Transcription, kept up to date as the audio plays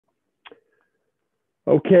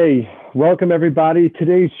Okay, welcome everybody.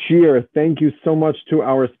 Today's shir, thank you so much to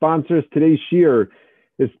our sponsors. Today's shir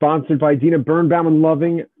is sponsored by Dina Birnbaum in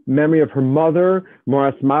loving memory of her mother,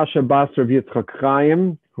 Moras Masha Bas Rav Yitzchak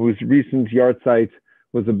Chaim, whose recent yahrzeit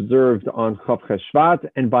was observed on Chav Cheshvat,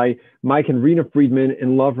 and by Mike and Rena Friedman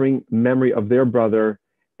in loving memory of their brother,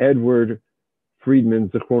 Edward Friedman,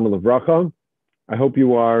 Zichrono Livracha. I hope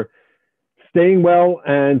you are staying well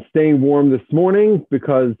and staying warm this morning,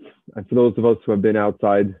 because for those of us who have been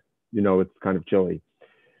outside, you know, it's kind of chilly.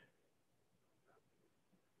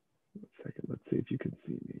 One second, let's see if you can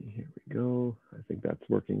see me. Here we go. I think that's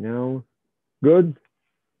working now. Good?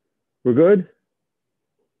 We're good?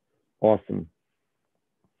 Awesome.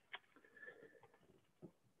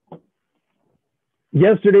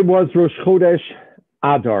 Yesterday was Rosh Chodesh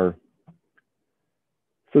Adar.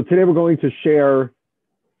 So today we're going to share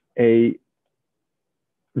a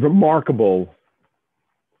remarkable,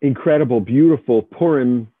 incredible, beautiful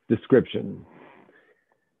Purim description.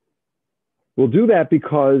 We'll do that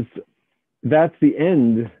because that's the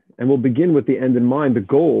end, and we'll begin with the end in mind, the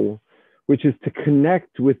goal, which is to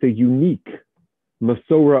connect with the unique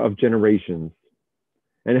Mesorah of generations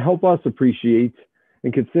and help us appreciate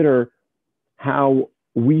and consider how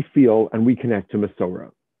we feel and we connect to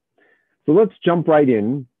Mesorah. So let's jump right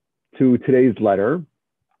in to today's letter.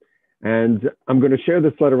 And I'm going to share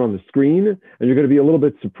this letter on the screen, and you're going to be a little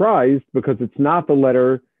bit surprised because it's not the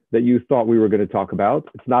letter that you thought we were going to talk about.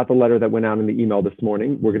 It's not the letter that went out in the email this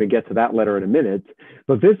morning. We're going to get to that letter in a minute,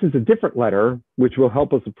 but this is a different letter, which will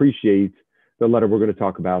help us appreciate the letter we're going to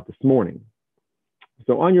talk about this morning.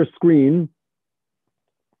 So on your screen,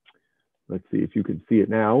 let's see if you can see it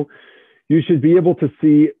now. You should be able to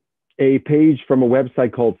see a page from a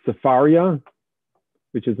website called Sefaria,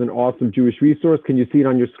 which is an awesome Jewish resource. Can you see it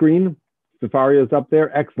on your screen? Sefaria is up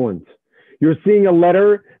there. Excellent. You're seeing a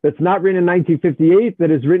letter that's not written in 1958,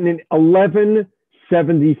 that is written in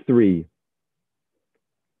 1173.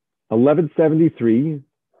 1173.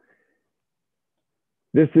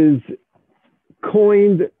 This is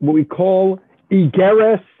coined what we call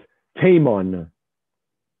Igeres Taimon,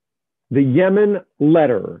 the Yemen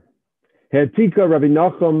letter. Hetika Rabbi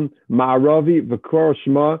Nachum Ma'aravi V'kor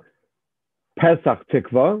Shema Pesach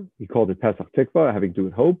Tikva, he called it Pesach Tikva, having to do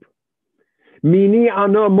with hope. Mini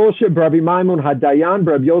Ana Moshe Rabbi Maimon Hadayan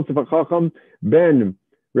Rav Yosef Kapach ben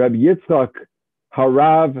Rav Yitzchak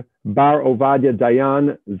Harav Bar Ovadia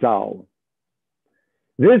Dayan Zal.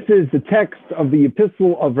 This is the text of the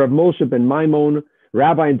epistle of Rav Moshe ben Maimon,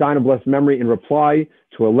 Rabbi and Dina blessed memory, in reply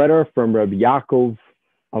to a letter from Rav Yaakov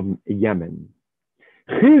of Yemen.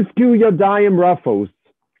 Chizku Yadayim Rafos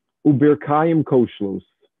Ubirkayim Koshlos.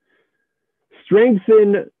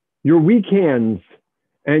 Strengthen your weak hands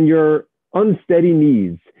and your unsteady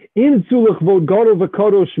knees. In Sulach Vod Gadol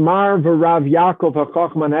V'Kadosh Mar V'Rav Yaakov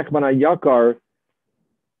HaChachman Echman HaYakar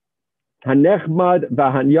HaNechmad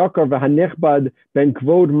V'HaYakar V'HaNechbad Ben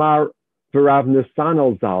Kvod Mar V'Rav Nisan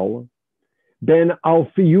Al-Zal Ben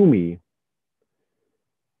Alfiyumi.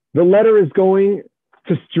 The letter is going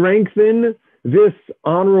to strengthen this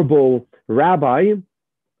honorable rabbi,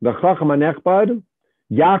 the Chacham HaNechbad,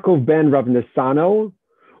 Yaakov ben Rav Nisano,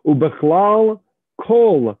 ubechlal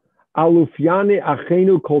kol alufyane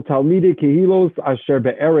achenu kol talmide kehilos asher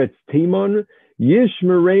be'eretz Timon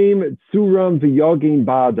yishmereim tzuram v'yogin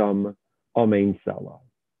ba'adam amen sela.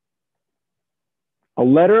 A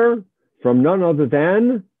letter from none other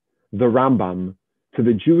than the Rambam to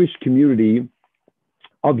the Jewish community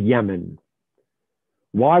of Yemen.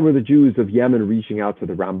 Why were the Jews of Yemen reaching out to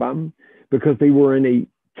the Rambam? Because they were in a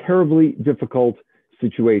terribly difficult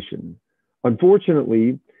situation.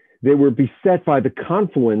 Unfortunately, they were beset by the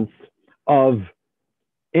confluence of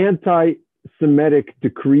anti-Semitic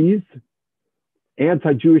decrees,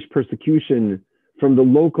 anti-Jewish persecution from the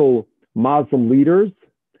local Muslim leaders,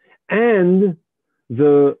 and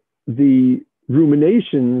the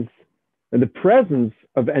ruminations and the presence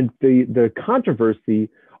of and the controversy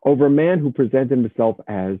over a man who presented himself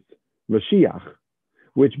as Mashiach,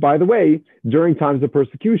 which, by the way, during times of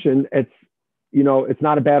persecution, it's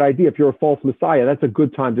not a bad idea. If you're a false Messiah, that's a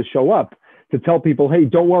good time to show up, to tell people, hey,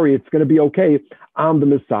 don't worry, it's going to be okay. I'm the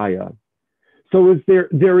Messiah. So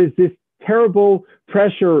there is this terrible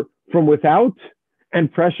pressure from without and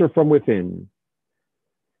pressure from within.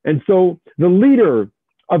 And so the leader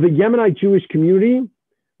of the Yemenite Jewish community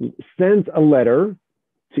sends a letter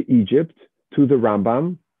to Egypt, to the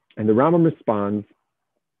Rambam, and the Rambam responds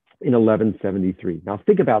in 1173. Now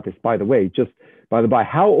think about this, by the way, just by the by,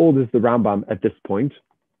 how old is the Rambam at this point?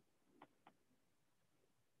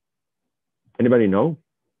 Anybody know?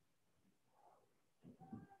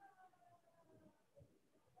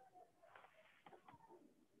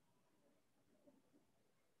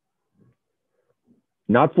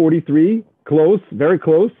 not 43, close, very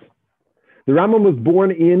close. The Rambam was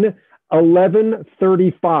born in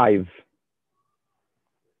 1135.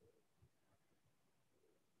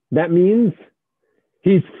 That means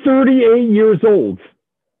he's 38 years old.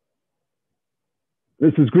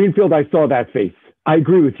 This is Greenfield. I saw that face. I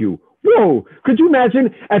agree with you. Whoa, could you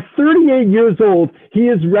imagine? At 38 years old, he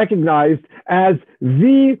is recognized as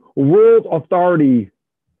the world authority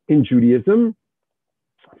in Judaism.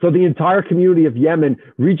 So the entire community of Yemen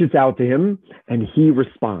reaches out to him and he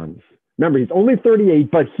responds. Remember, he's only 38,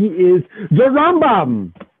 but he is the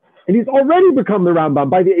Rambam. And he's already become the Rambam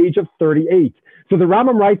by the age of 38. So the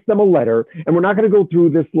Rambam writes them a letter, and we're not going to go through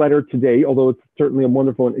this letter today, although it's certainly a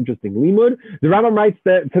wonderful and interesting limud. The Rambam writes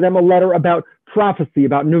to them a letter about prophecy,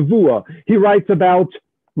 about nevuah. He writes about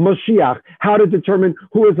Mashiach, how to determine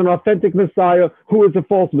who is an authentic Messiah, who is a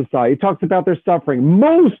false Messiah. He talks about their suffering.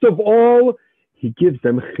 Most of all, he gives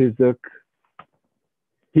them chizuk.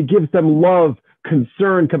 He gives them love,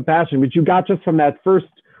 concern, compassion, which you got just from that first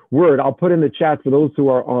word. I'll put in the chat for those who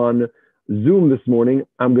are on Zoom this morning.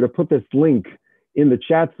 I'm going to put this link in the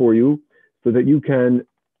chat for you so that you can,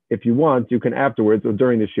 if you want, you can afterwards or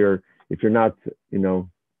during this year, if you're not, if you're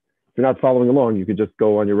not following along, you could just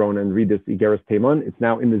go on your own and read this Igeres Teiman. It's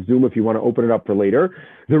now in the Zoom if you want to open it up for later.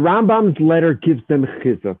 The Rambam's letter gives them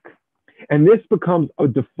chizuk. And this becomes a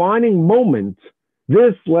defining moment.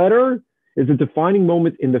 This letter is a defining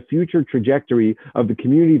moment in the future trajectory of the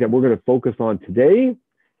community that we're going to focus on today,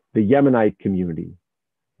 the Yemenite community,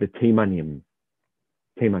 the Teimanim.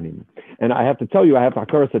 And I have to tell you, I have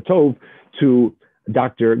Hakaras Hatov to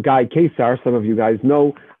Dr. Guy Kesar. Some of you guys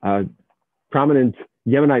know, prominent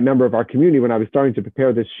Yemenite member of our community. When I was starting to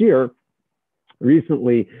prepare this year,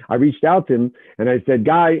 recently I reached out to him and I said,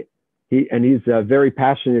 Guy, he's a very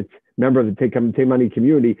passionate member of the Teimani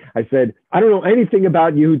community. I said, I don't know anything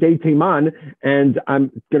about Yehudei Teiman, and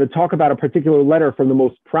I'm going to talk about a particular letter from the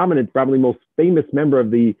most prominent, probably most famous member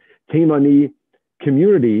of the Teimani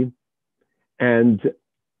community, and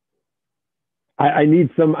I need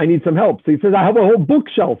some help. So he says, I have a whole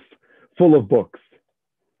bookshelf full of books.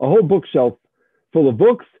 A whole bookshelf full of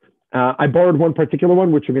books. I borrowed one particular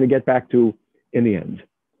one, which we're going to get back to in the end.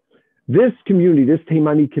 This community, this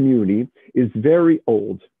Teimani community, is very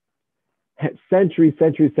old. Centuries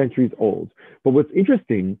old. But what's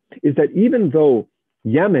interesting is that even though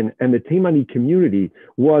Yemen and the Teimani community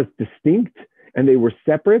was distinct and they were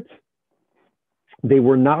separate, they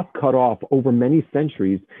were not cut off over many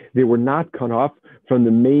centuries. They were not cut off from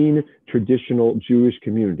the main traditional Jewish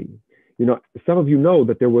community. Some of you know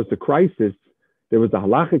that there was a crisis, there was a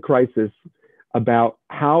halachic crisis about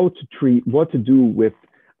how to treat, what to do with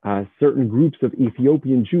certain groups of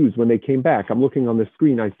Ethiopian Jews when they came back. I'm looking on the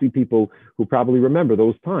screen, I see people who probably remember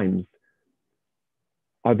those times.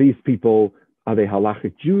 Are these people, are they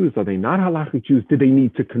halachic Jews? Are they not halachic Jews? Did they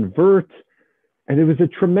need to convert? And there was a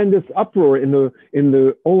tremendous uproar in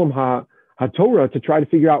the Olam HaTorah to try to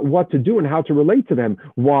figure out what to do and how to relate to them.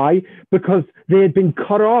 Why? Because they had been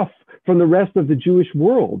cut off from the rest of the Jewish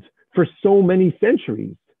world for so many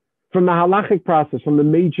centuries, from the halachic process, from the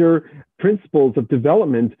major principles of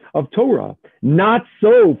development of Torah. Not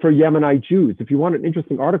so for Yemenite Jews. If you want an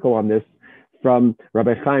interesting article on this from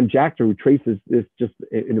Rabbi Chaim Jachter, who traces this just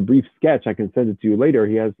in a brief sketch, I can send it to you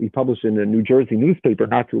later. He published in a New Jersey newspaper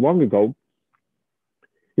not too long ago.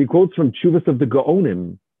 He quotes from Tshuvas of the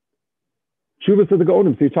Gaonim. Tshuvas of the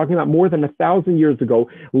Gaonim. So he's talking about more than 1,000 years ago,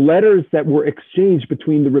 letters that were exchanged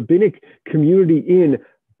between the rabbinic community in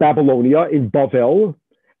Babylonia, in Bavel,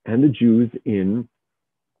 and the Jews in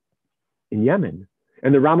Yemen.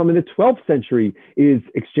 And the Rambam in the 12th century is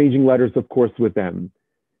exchanging letters, of course, with them.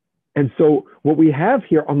 And so what we have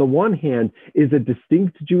here, on the one hand, is a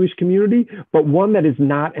distinct Jewish community, but one that is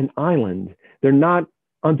not an island. They're not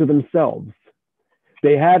unto themselves.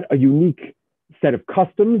 They had a unique set of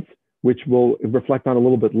customs, which we'll reflect on a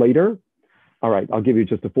little bit later. All right, I'll give you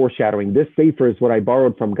just a foreshadowing. This sefer is what I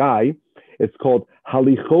borrowed from Guy. It's called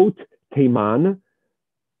Halichot Teiman.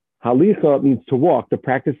 Halicha means to walk, the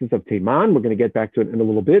practices of Teiman. We're going to get back to it in a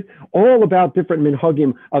little bit. All about different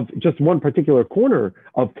minhagim of just one particular corner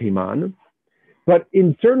of Teiman. But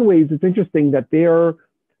in certain ways, it's interesting that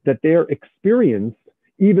their experience,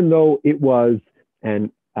 even though it was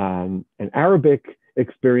an Arabic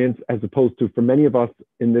experience, as opposed to, for many of us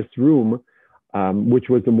in this room, which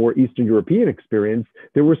was a more Eastern European experience,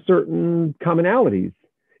 there were certain commonalities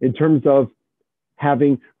in terms of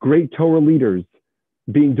having great Torah leaders,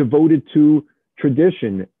 being devoted to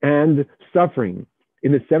tradition and suffering.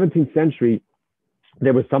 In the 17th century,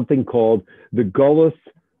 there was something called the Golus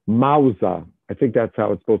Mauza. I think that's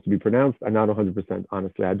how it's supposed to be pronounced. I'm not 100%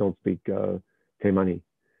 honestly. I don't speak Teimani.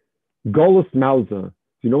 Golus Mauza. Do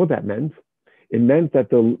you know what that meant? It meant that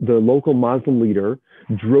the local Muslim leader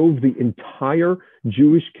drove the entire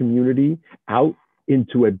Jewish community out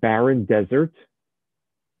into a barren desert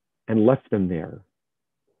and left them there.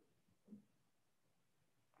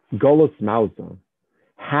 Golus Mauza.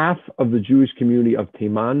 Half of the Jewish community of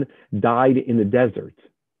Teiman died in the desert.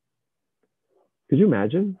 Could you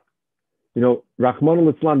imagine? You know, Rahman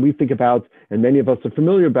al-Islam, we think about, and many of us are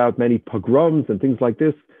familiar about many pogroms and things like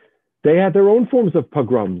this. They had their own forms of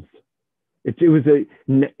pogroms. It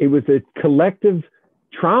was a collective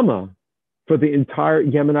trauma for the entire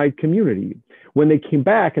Yemenite community. When they came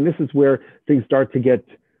back, and this is where things start to get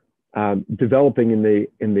developing in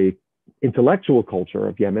the intellectual culture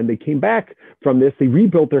of Yemen, they came back from this, they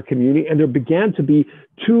rebuilt their community, and there began to be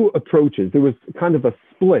two approaches. There was kind of a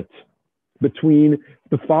split between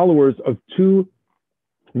the followers of two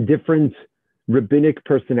different rabbinic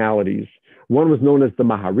personalities. One was known as the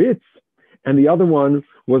Maharitz, and the other one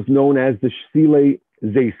was known as the Shsilei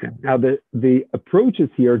Zaysim. Now, the approaches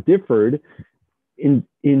here differed in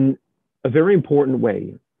a very important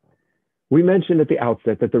way. We mentioned at the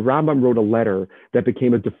outset that the Rambam wrote a letter that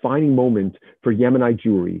became a defining moment for Yemenite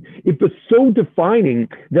Jewry. It was so defining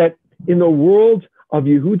that in the world of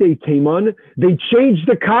Yehudei Teiman, they changed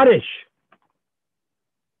the Kaddish.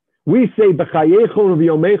 We say, B'chayechon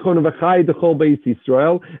v'yomechon v'chay d'chol beis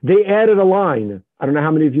Yisrael. They added a line. I don't know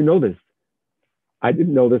how many of you know this. I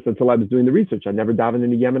didn't know this until I was doing the research. I never davened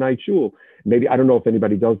in a Yemenite shul. Maybe, I don't know if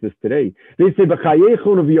anybody does this today. They say, B'chayechon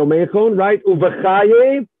v'yomechon, right?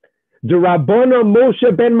 U'v'chaye the Rabbana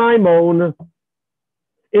Moshe ben Maimon,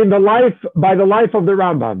 by the life of the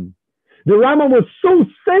Rambam. The Rambam was so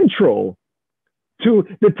central to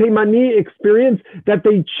the Teimani experience that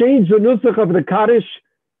they changed the nusach of the Kaddish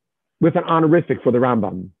with an honorific for the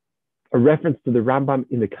Rambam, a reference to the Rambam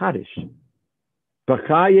in the Kaddish.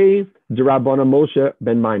 B'chaye de Rabbana Moshe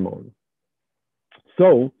ben Maimon.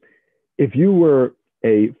 So, if you were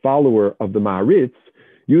a follower of the Maharitz,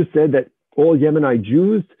 you said that all Yemenite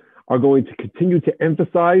Jews are going to continue to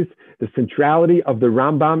emphasize the centrality of the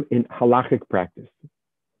Rambam in halachic practice.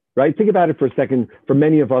 Right? Think about it for a second. For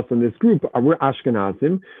many of us in this group, we're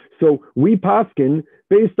Ashkenazim, so we paskin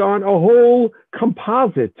based on a whole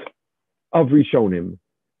composite of Rishonim.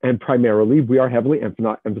 And primarily, we are heavily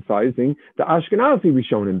emphasizing the Ashkenazi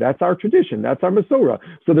Rishonim. That's our tradition. That's our Mesorah.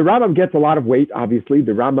 So the Rambam gets a lot of weight, obviously.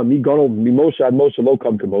 The Rambam, mi Godol, mi Moshe, ad Moshe, lo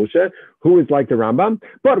kam Moshe, who is like the Rambam.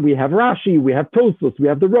 But we have Rashi, we have Tosfos, we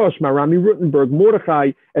have the Rosh, Marami Rutenberg,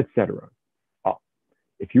 Mordechai, etc. Oh,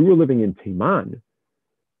 if you were living in Teiman,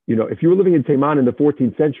 if you were living in Teiman in the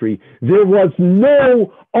 14th century, there was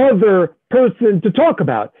no other person to talk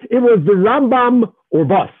about. It was the Rambam or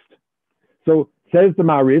bust. So, says the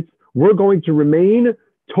Maharitz, we're going to remain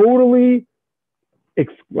totally,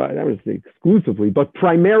 exclusively, but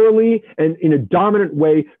primarily and in a dominant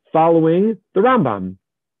way following the Rambam.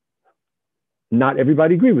 Not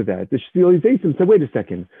everybody agreed with that. The Shsilei Zaysim said, wait a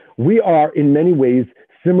second, we are in many ways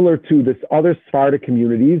similar to this other Sephardic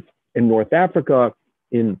communities in North Africa,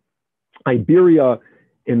 in Iberia,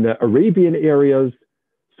 in the Arabian areas.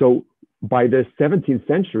 So by the 17th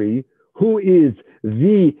century, who is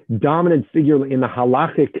the dominant figure in the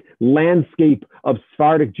halachic landscape of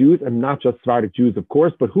Sephardic Jews, and not just Sephardic Jews, of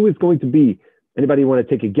course, but who is going to be? Anybody want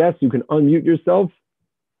to take a guess? You can unmute yourself.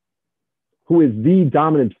 Who is the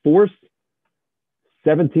dominant force,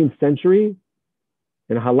 17th century,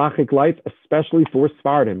 in halachic life, especially for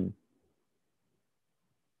Sephardim?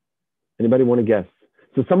 Anybody want to guess?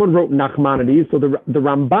 So someone wrote Nachmanides. So the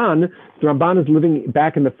Ramban is living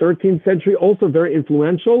back in the 13th century, also very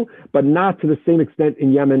influential, but not to the same extent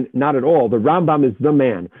in Yemen, not at all. The Rambam is the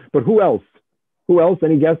man. But who else? Who else?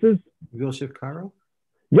 Any guesses? Rav Yosef Kapach?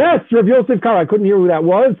 Yes, Rav Yosef Kapach. I couldn't hear who that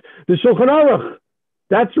was. The Shulchan Aruch.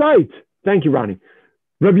 That's right. Thank you, Ronnie.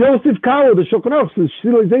 Rav Yosef Kapach, the Shulchan Aruch, the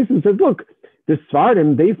Shsilei Zaysim says, look, the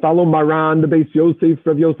Sephardim, they follow Maran, the Beis Yosef,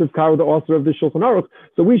 Rav Yosef Kapach, the author of the Shulchan Aruch,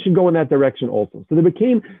 so we should go in that direction also. So there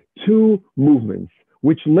became two movements,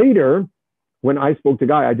 which later, when I spoke to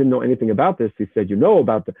Guy, I didn't know anything about this. He said,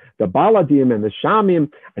 about the Baladim and the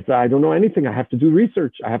Shamim. I said, I don't know anything. I have to do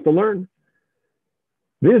research. I have to learn.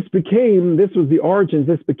 This was the origins.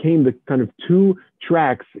 This became the kind of two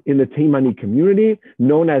tracks in the Teimani community,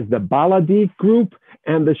 known as the Baladi group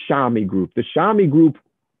and the Shami group. The Shami group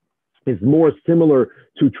is more similar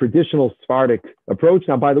to traditional Sephardic approach.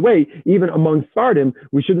 Now, by the way, even among Sephardim,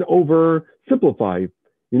 we shouldn't oversimplify.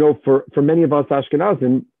 For many of us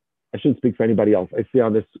Ashkenazim, I shouldn't speak for anybody else. I see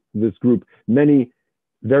on this group many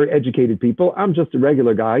very educated people. I'm just a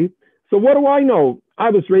regular guy. So what do I know? I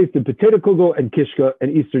was raised in potato kugel and kishka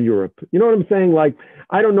in Eastern Europe. You know what I'm saying? Like,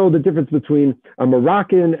 I don't know the difference between a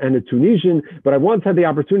Moroccan and a Tunisian, but I once had the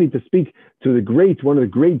opportunity to speak to one of the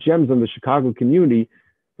great gems in the Chicago community,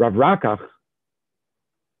 Rav Rakach.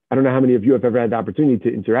 I don't know how many of you have ever had the opportunity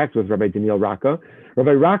to interact with Rabbi Daniel Raka.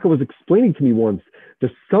 Rabbi Raka was explaining to me once the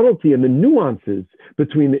subtlety and the nuances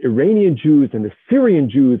between the Iranian Jews and the Syrian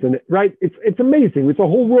Jews. And right, it's amazing. It's a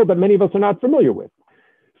whole world that many of us are not familiar with.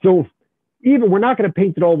 So even we're not going to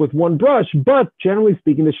paint it all with one brush, but generally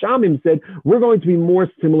speaking, the Shamim said, we're going to be more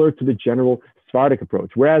similar to the general Sephardic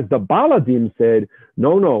approach. Whereas the Baladim said,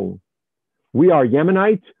 no, we are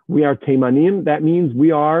Yemenite, we are Teimanim. That means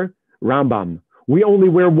we are Rambam. We only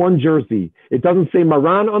wear one jersey. It doesn't say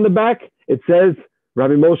Maran on the back. It says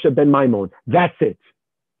Rabbi Moshe ben Maimon. That's it.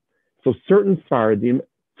 So certain Sephardim,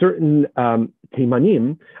 certain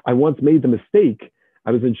Teimanim, I once made the mistake.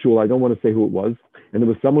 I was in shul. I don't want to say who it was. And there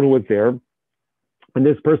was someone who was there. And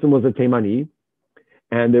this person was a Teimani,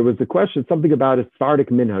 and there was a question, something about a Sephardic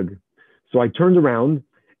minhag. So I turned around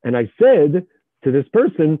and I said to this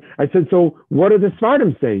person, I said, so what do the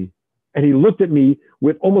Sephardim say? And he looked at me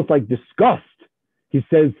with almost like disgust. He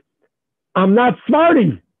says, I'm not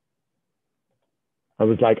Sephardi. I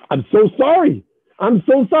was like, I'm so sorry. I'm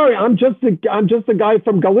so sorry. I'm just a guy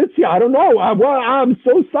from Galicia. I don't know. I'm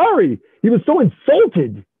so sorry. He was so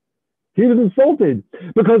insulted. He was insulted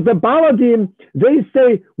because the Baladim, they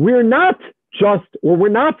say, we're not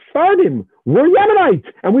Sephardim, we're Yemenite,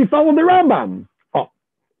 and we follow the Rambam. Oh.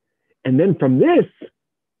 And then from this,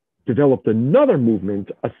 developed another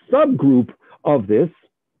movement, a subgroup of this,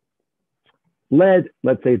 led,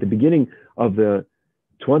 let's say, at the beginning of the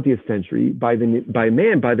 20th century by a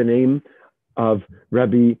man by the name of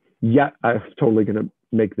Rabbi, I'm totally going to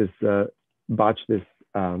make this, botch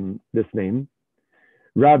this name,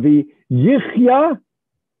 Rabbi Yichya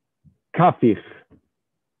Kapach.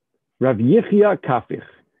 Rabbi Yichya Kapach.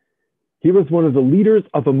 He was one of the leaders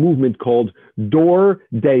of a movement called Dor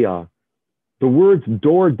Deah. The words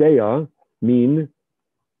Dor Deah mean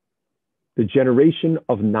the generation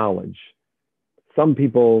of knowledge. Some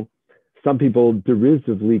people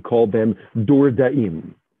derisively called them Dor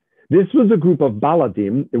Daim. This was a group of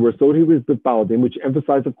Baladim. They were associated with the Baladim, which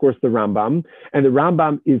emphasized, of course, the Rambam. And the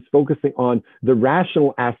Rambam is focusing on the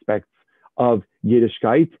rational aspects of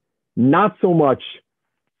Yiddishkeit, not so much,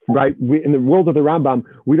 right? In the world of the Rambam,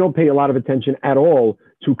 we don't pay a lot of attention at all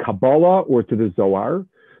to Kabbalah or to the Zohar.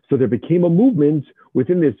 So there became a movement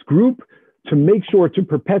within this group to make sure to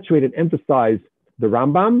perpetuate and emphasize the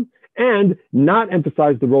Rambam and not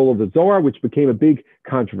emphasize the role of the Zohar, which became a big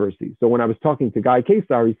controversy. So when I was talking to Guy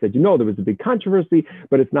Kesar, he said, there was a big controversy,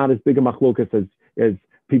 but it's not as big a machlokas as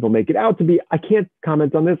people make it out to be. I can't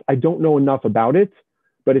comment on this. I don't know enough about it,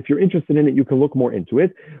 but if you're interested in it, you can look more into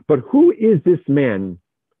it. But who is this man,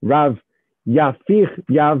 Rav Yechya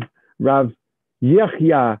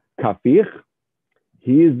Kapach?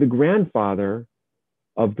 He is the grandfather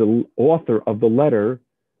of the author of the letter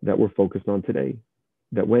that we're focused on today,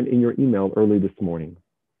 that went in your email early this morning.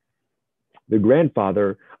 The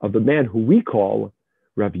grandfather of the man who we call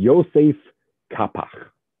Rav Yosef Kapach.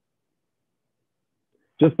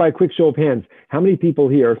 Just by a quick show of hands, how many people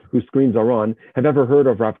here whose screens are on have ever heard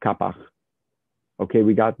of Rav Kapach? Okay,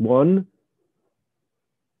 we got one,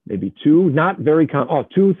 maybe two, not very common.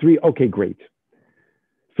 2, 3, okay, great.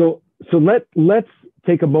 So let's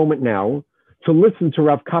take a moment now to listen to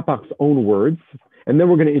Rav Kapach's own words, and then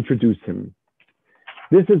we're going to introduce him.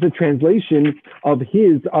 This is a translation of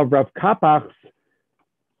Rav Kapach's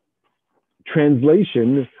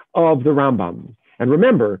translation of the Rambam. And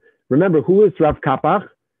remember, who is Rav Kapach?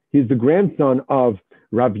 He's the grandson of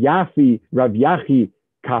Rav Yachi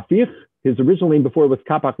Kapach. His original name before it was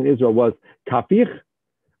Kapach in Israel was Kapach.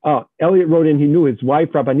 Elliot wrote in, he knew his wife,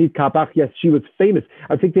 Rabbanit Kapach. Yes, she was famous.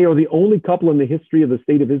 I think they are the only couple in the history of the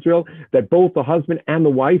state of Israel that both the husband and the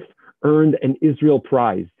wife earned an Israel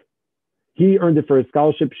prize. He earned it for his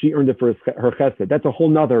scholarship. She earned it for her chesed. That's a whole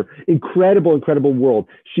nother incredible world.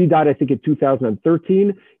 She died, I think, in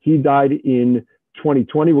 2013. He died in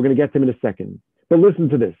 2020. We're going to get to him in a second. But listen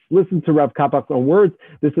to this. Listen to Rav Kapach's own words.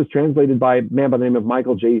 This is translated by a man by the name of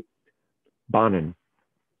Michael J. Bonin.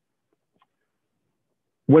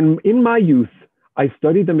 When in my youth, I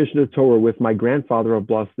studied the Mishnah Torah with my grandfather of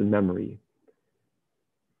blessed memory.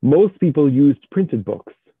 Most people used printed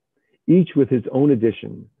books, each with his own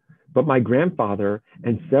edition. But my grandfather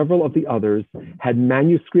and several of the others had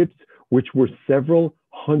manuscripts which were several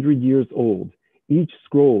hundred years old, each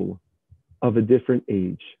scroll of a different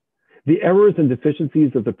age. The errors and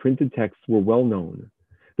deficiencies of the printed texts were well known.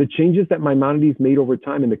 The changes that Maimonides made over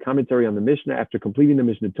time in the commentary on the Mishnah after completing the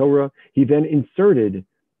Mishnah Torah, he then inserted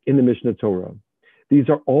in the Mishnah Torah. These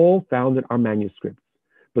are all found in our manuscripts,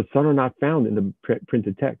 but some are not found in the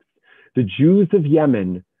printed text. The Jews of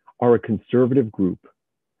Yemen are a conservative group.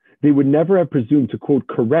 They would never have presumed to, quote,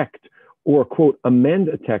 correct or, quote, amend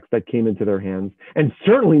a text that came into their hands, and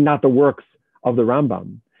certainly not the works of the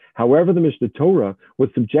Rambam. However, the Mishnah Torah was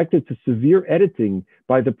subjected to severe editing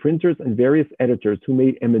by the printers and various editors who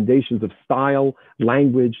made emendations of style,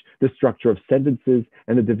 language, the structure of sentences,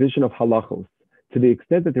 and the division of halachos, to the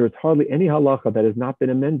extent that there is hardly any halacha that has not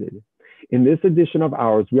been amended. In this edition of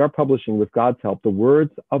ours, we are publishing, with God's help, the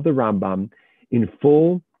words of the Rambam in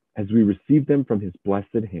full as we receive them from his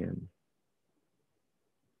blessed hand.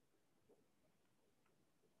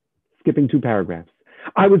 Skipping 2 paragraphs.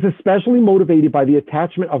 I was especially motivated by the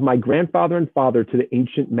attachment of my grandfather and father to the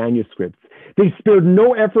ancient manuscripts. They spared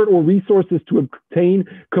no effort or resources to obtain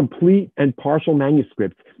complete and partial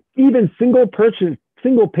manuscripts, even single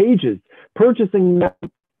pages, purchasing them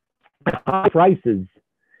at high prices,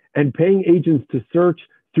 and paying agents to search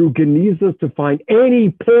through Genizas to find any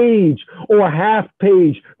page or half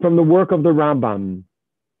page from the work of the Rambam,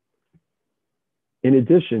 in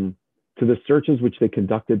addition to the searches which they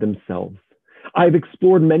conducted themselves. I've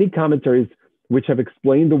explored many commentaries which have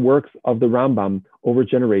explained the works of the Rambam over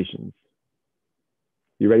generations.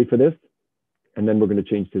 You ready for this? And then we're going to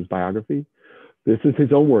change to his biography. This is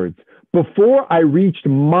his own words. Before I reached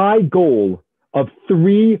my goal of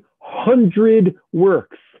 300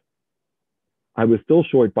 works, I was still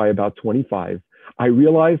short by about 25. I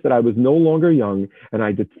realized that I was no longer young, and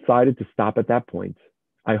I decided to stop at that point.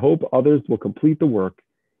 I hope others will complete the work,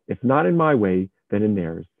 if not in my way, then in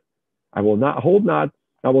theirs. I will not hold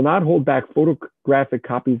back photographic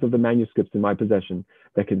copies of the manuscripts in my possession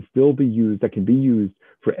that can be used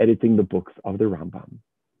for editing the books of the Rambam.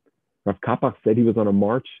 Rav Kapach said he was on a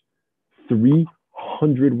march,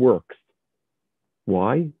 300 works.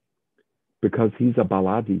 Why? Because he's a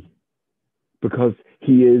baladi. Because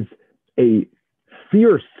he is a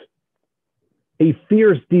fierce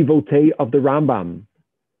devotee of the Rambam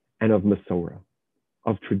and of Mesorah,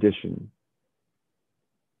 of tradition,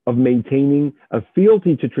 of maintaining a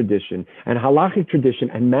fealty to tradition and halachic tradition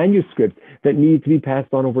and manuscripts that need to be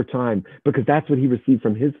passed on over time, because that's what he received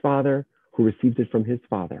from his father, who received it from his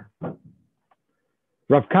father.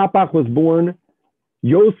 Rav Kapach was born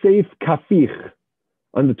Yosef Kapach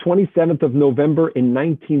on the 27th of November in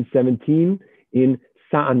 1917 in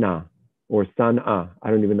Sana'a, or Sana'a, I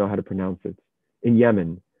don't even know how to pronounce it, in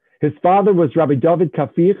Yemen. His father was Rabbi David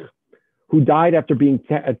Kapach, who died after being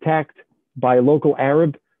attacked by a local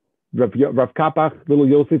Arab. Rav Kapach, little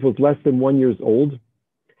Yosef, was less than 1 year old,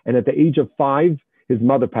 and at the age of 5, his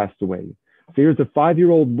mother passed away. So here's a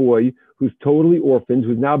 5-year-old boy who's totally orphaned,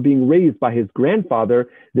 who's now being raised by his grandfather,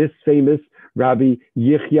 this famous Rabbi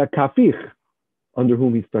Yechia Kapach, under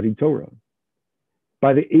whom he studied Torah.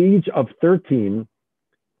 By the age of 13,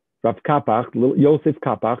 Rav Kapach, Yosef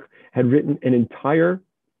Kapach, had written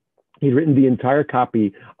the entire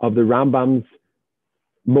copy of the Rambam's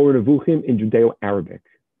Moreh Nevuchim in Judeo-Arabic.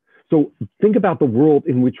 So think about the world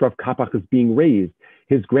in which Rav Kapach is being raised.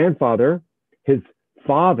 His grandfather, his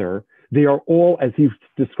father, they are all, as he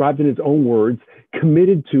described in his own words,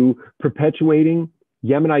 committed to perpetuating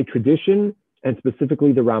Yemenite tradition and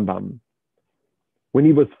specifically the Rambam. When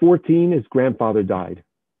he was 14, his grandfather died.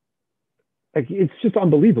 It's just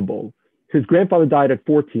unbelievable. His grandfather died at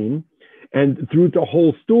 14, and through the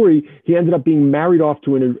whole story, he ended up being married off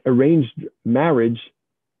to an arranged marriage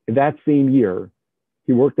that same year.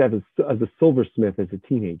 He worked as a silversmith as a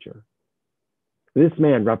teenager. This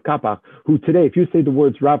man, Rav Kapach, who today, if you say the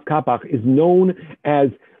words Rav Kapach, is known as,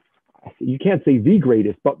 you can't say the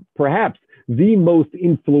greatest, but perhaps the most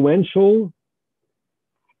influential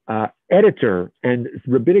editor and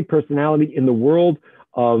rabbinic personality in the world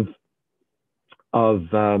of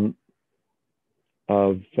Rambam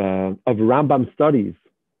studies,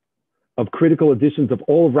 of critical editions of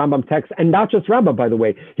all of Rambam texts, and not just Rambam, by the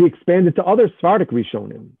way. He expanded to other Sephardic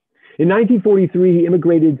Rishonim. In 1943, he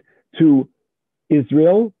immigrated to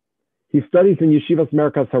Israel. He studies in Yeshivas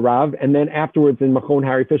Merkaz Harav, and then afterwards in Machon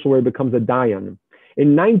Harry Fisher, where he becomes a Dayan.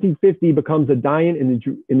 In 1950, he becomes a Dayan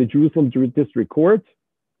in the Jerusalem District Court,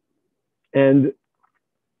 and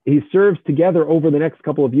he serves together over the next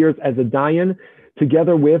couple of years as a Dayan,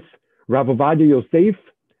 together with Rav Ovadia Yosef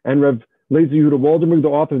and Rav Lezer Yehuda Waldenberg, the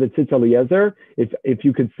author of the Tzitz Eliezer. If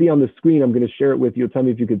you could see on the screen, I'm going to share it with you. Tell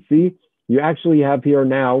me if you could see. You actually have here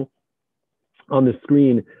now on the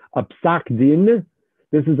screen a psak din.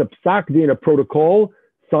 This is a psak din, a protocol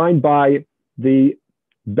signed by the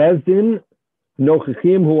Bezdin,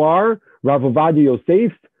 Nochichim, who are Rav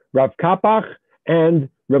Yosef, Rav Kapach, and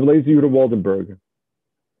Rav Eliezer Yehuda Waldenberg.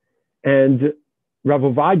 And Rav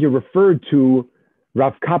Ovadia referred to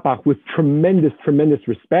Rav Kapach with tremendous, tremendous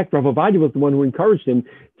respect. Rav Ovadia was the one who encouraged him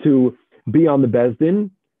to be on the Bezdin.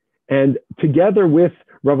 And together with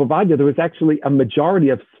Rav Ovadia, there was actually a majority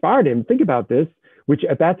of Sephardim. Think about this, which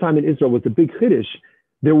at that time in Israel was a big chiddush.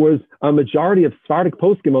 There was a majority of Sephardic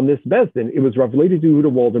poskim on this Bezdin. It was Rav Eliezer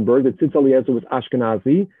Yehuda Waldenberg, that Tzitz Eliezer was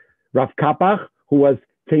Ashkenazi, Rav Kapach, who was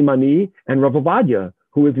Teimani, and Rav Ovadia,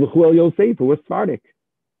 who was Lechuel Yosef, who was Sephardic.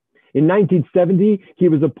 In 1970, he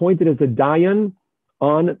was appointed as a Dayan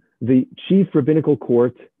on the chief rabbinical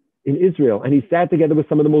court in Israel, and he sat together with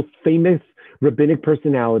some of the most famous rabbinic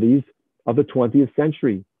personalities of the 20th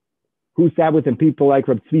century. Who sat with him? People like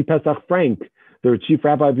Rabbi Tzvi Pesach Frank, the chief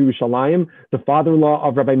rabbi of Yerushalayim, the father-in-law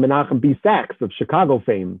of Rabbi Menachem B. Sachs of Chicago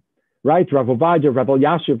fame, right? Rav Ovadia, Rabbi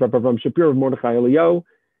Yashiv, Rabbi Ram Shapiro, of Mordechai Eliyahu.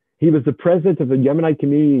 He was the president of the Yemenite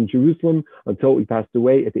community in Jerusalem until he passed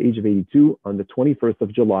away at the age of 82 on the 21st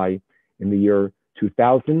of July in the year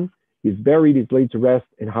 2000. He's buried, he's laid to rest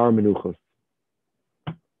in Har Menuchos.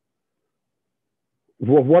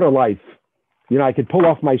 What a life. You know, I could pull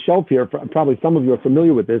off my shelf here, probably some of you are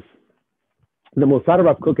familiar with this, the Mesorah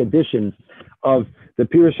Rav Kook edition of the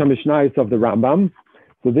Pirush HaMishnayos of the Rambam.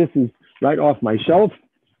 So this is right off my shelf.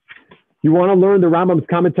 You want to learn the Rambam's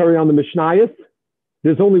commentary on the Mishnayos?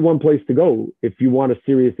 There's only one place to go if you want a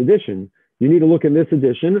serious edition. You need to look in this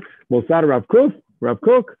edition, Mesorah Rav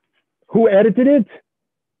Kook. Who edited it?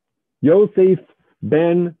 Yosef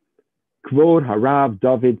ben Kvod Harav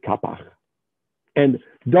David Kapach. And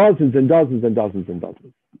dozens and dozens and dozens and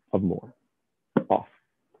dozens of more off.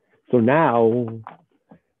 So now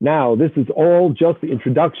this is all just the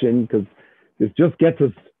introduction, because this just gets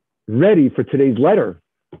us ready for today's letter.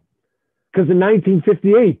 Because in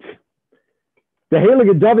 1958, the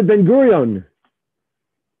Heilige David Ben Gurion,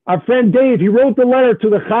 our friend Dave, he wrote the letter to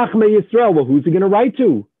the Chachmei Yisrael. Well, who's he going to write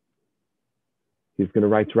to? He's going to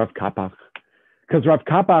write to Rav Kapach. Because Rav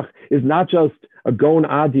Kapach is not just a Gon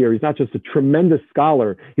Adir, he's not just a tremendous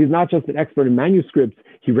scholar, he's not just an expert in manuscripts,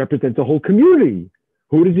 he represents a whole community.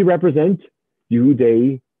 Who does he represent?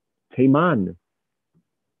 Yehudei Teiman.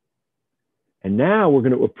 And now we're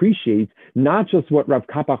going to appreciate not just what Rav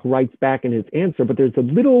Kapach writes back in his answer, but there's a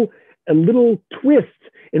little twist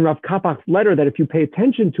in Rav Kapach's letter that if you pay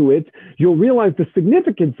attention to it, you'll realize the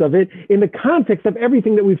significance of it in the context of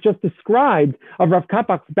everything that we've just described of Rav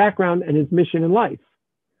Kapach's background and his mission in life.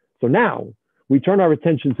 So now we turn our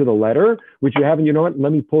attention to the letter, which you have, and you know what?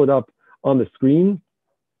 Let me pull it up on the screen.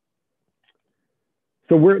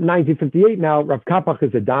 So we're at 1958 now. Rav Kapach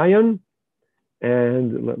is a Dayan.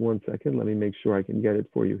 And one second, let me make sure I can get it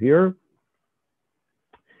for you here.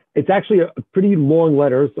 It's actually a pretty long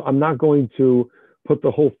letter, so I'm not going to put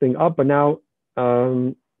the whole thing up, but now,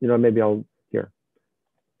 maybe I'll, here.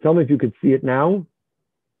 Tell me if you could see it now.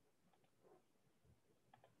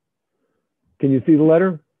 Can you see the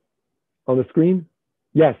letter on the screen?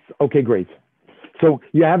 Yes, okay, great. So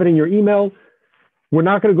you have it in your email. We're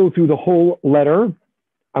not going to go through the whole letter.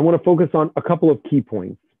 I want to focus on a couple of key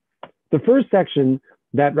points. The first section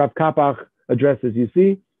that Rav Kapach addresses, you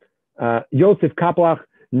see, Yosef Kapach,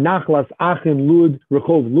 Nachlas Achim Lud,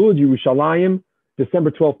 Rechov Lud, Yerushalayim,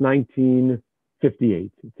 December 12th,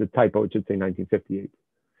 1958. It's a typo, it should say 1958.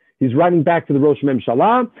 He's writing back to the Rosh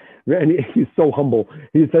Memshalah, and he's so humble.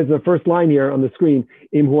 He says in the first line here on the screen,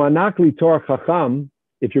 Im huanakli Torah chacham,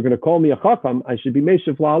 if you're going to call me a chacham, I should be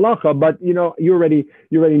meshiv la'alacha, but you already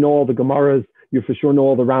know all the Gemaras, you for sure know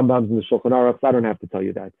all the Rambams and the Shulchan Aruch, so I don't have to tell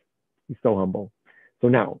you that. He's so humble. So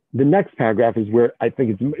now, the next paragraph is where I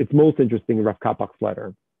think it's most interesting in Rav Kapach's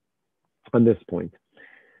letter on this point.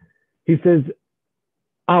 He says,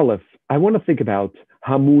 Aleph, I want to think about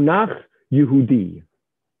Hamunach Yehudi.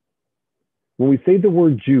 When we say the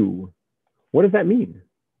word Jew, what does that mean?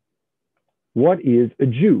 What is a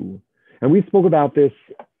Jew? And we spoke about this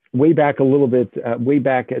way back a little bit at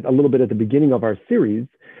the beginning of our series.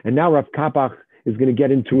 And now Rav Kapach is going to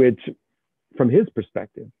get into it from his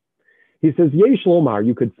perspective. He says, Yesh Lomar,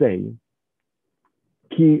 you could say,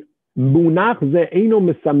 Ki munach ze eino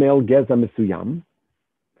mesamel geza mesuyam.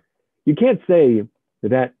 You can't say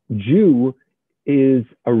that Jew is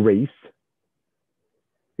a race.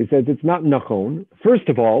 He says it's not nachon. First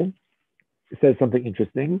of all, he says something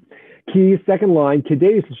interesting. Ki, second line,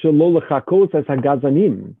 Kideis shelo lechakos as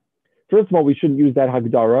hagazanim. First of all, we shouldn't use that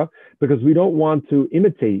hagdara because we don't want to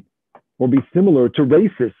imitate or be similar to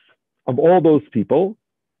racists of all those people.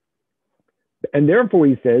 And therefore,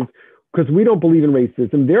 he says, because we don't believe in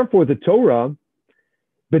racism, therefore the Torah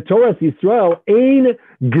B'Toras Yisrael, ein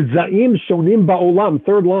gzaim shonim ba'olam.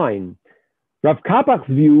 Third line. Rav Kapach's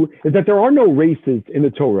view is that there are no races in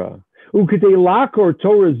the Torah. Uk'dei lakor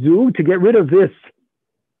Torah zu, to get rid of this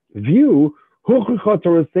view, huchcha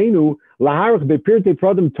Torasenu laharach bepirtei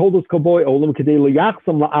pradim toldos kaboy olam k'dei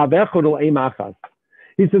liyachsam la'avechod l'eim achas.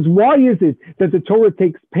 He says, why is it that the Torah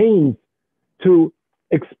takes pains to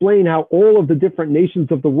explain how all of the different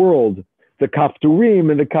nations of the world, the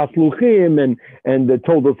Kafturim and the Kasluchim and the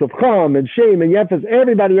Toldos of Cham and Shem and Yefes,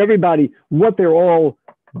 everybody, what they're all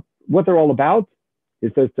about?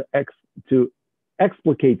 It says to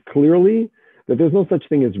explicate clearly that there's no such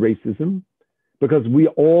thing as racism, because we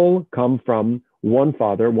all come from one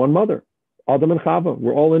father, one mother, Adam and Chava.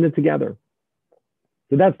 We're all in it together.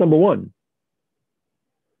 So that's number one.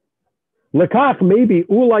 Lekach, maybe,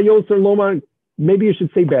 Ula Yoser Loma, maybe you should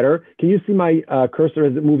say better. Can you see my cursor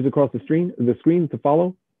as it moves across the screen to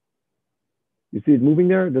follow? You see it moving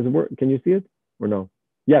there? Does it work? Can you see it or no?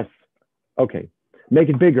 Yes. Okay. Make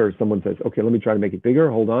it bigger, someone says. Okay, let me try to make it bigger.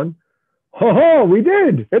 Hold on. Ho, we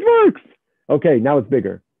did. It works. Okay, now it's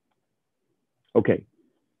bigger. Okay.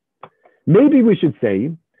 Maybe we should say,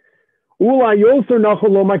 Ula Yoser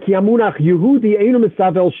Nacholoma Ki Amunach Yehudi Einu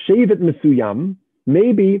Misavel Shevet Mesuyam.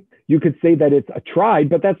 Maybe you could say that it's a tribe,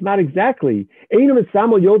 but that's not exactly. You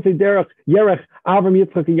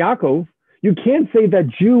can't say that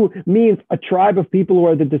Jew means a tribe of people who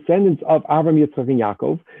are the descendants of Avram, Yitzchak, and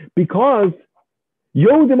Yaakov, because we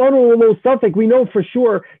know for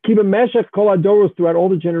sure throughout all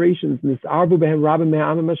the generations,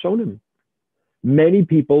 many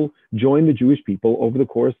people joined the Jewish people over the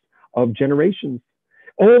course of generations.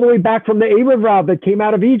 All the way back from the Erev Rav that came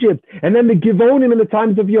out of Egypt, and then the Givonim in the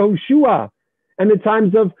times of Yehoshua, and the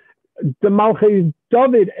times of the Malchei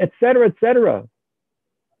David, etc., etc.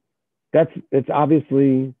 It's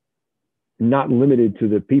obviously not limited to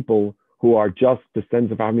the people who are just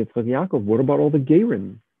descendants of Avraham, Yitzchak, and Yaakov. What about all the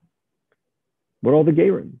Gerim?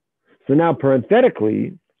 So now,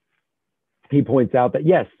 parenthetically, he points out that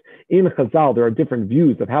yes, in Chazal there are different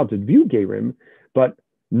views of how to view Gerim, but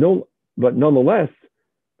nonetheless,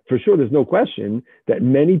 for sure, there's no question that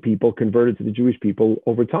many people converted to the Jewish people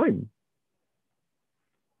over time.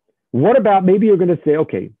 What about, maybe you're going to say,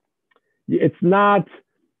 okay, it's not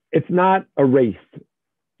a race.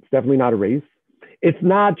 It's definitely not a race. It's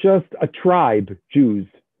not just a tribe, Jews.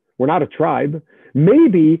 We're not a tribe.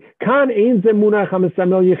 Maybe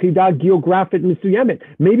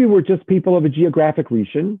maybe we're just people of a geographic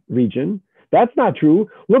region. That's not true.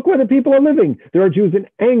 Look where the people are living. There are Jews in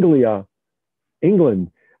Anglia,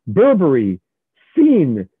 England, Berberi,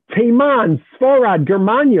 Sin, Taiman, Sfarad,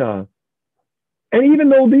 Germania. And even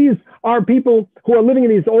though these are people who are living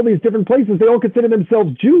in all these different places, they all consider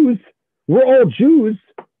themselves Jews. We're all Jews.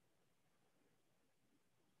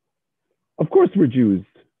 Of course we're Jews.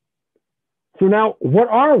 So now, what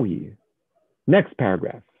are we? Next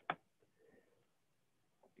paragraph.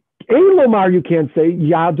 Lomar, you can't say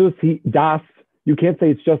Yadus Das. You can't say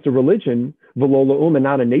it's just a religion, V'lo and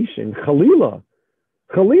not a nation. Chalila.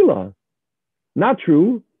 Not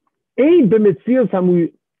true. Ein b'metzias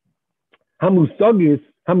hamusagim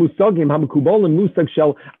hamukubolim musag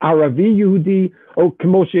shel Aravi Yehudi o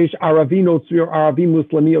kmo sheish Aravi Notzri or Aravi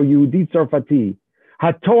Muslimi or Yehudi Tzarfati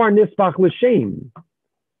hator nispach l'shem.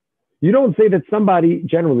 You don't say that somebody,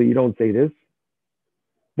 generally you don't say this,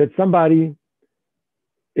 that somebody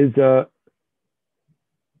is a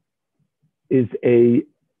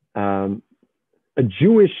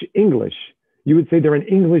Jewish English. You would say they're an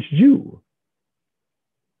English Jew.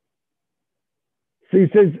 So he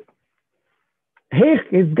says, he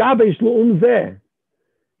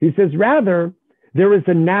says, rather, there is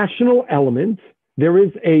a national element, there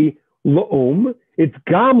is a la'um, it's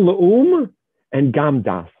gam la'um and gam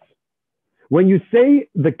das. When you say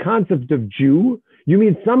the concept of Jew, you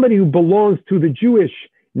mean somebody who belongs to the Jewish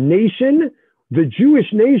nation. The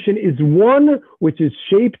Jewish nation is one which is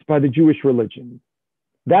shaped by the Jewish religion.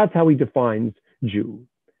 That's how he defines Jew.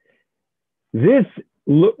 This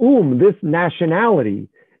le'um, this nationality,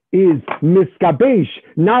 is miskabesh,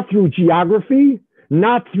 not through geography,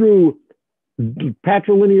 not through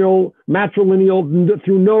matrilineal,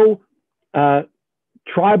 through no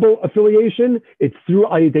tribal affiliation. It's through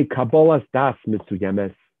ayidei kabbalas das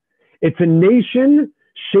mitzuyemes. It's a nation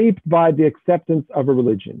shaped by the acceptance of a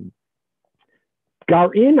religion.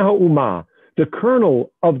 Garin ha'umah, the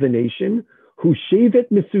kernel of the nation, who shevet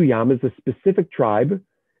misuyam, is a specific tribe,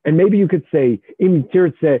 and maybe you could say im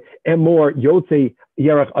tirtze emor yotze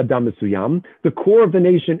yerach adam misuyam. The core of the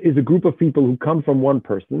nation is a group of people who come from one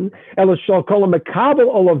person. Elashal kol mekabel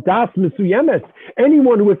olav das misuyemes.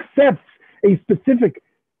 Anyone who accepts a specific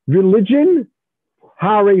religion,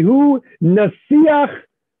 harehu nasiach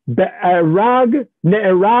be'erag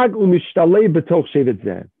ne'erag u'mishtalei b'toch shevet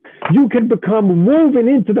zeh. You can become woven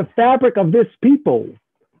into the fabric of this people,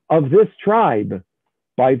 of this tribe,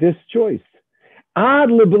 by this choice. Ad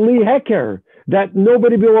lebeli heker, that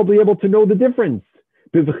nobody will be able to know the difference.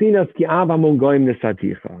 B'vchinas ki av hamon goyim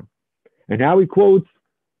nesaticha. And now he quotes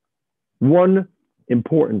one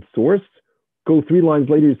important source. Go 3 lines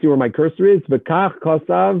later, you see where my cursor is. V'kach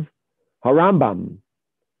kosav harambam.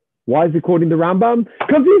 Why is he quoting the Rambam?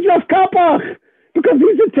 Because he's Rav Kapach. Because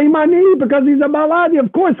he's a Teimani. Because he's a Maladi.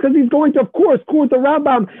 Of course, because he's going to, of course, quote the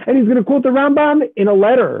Rambam. And he's going to quote the Rambam in a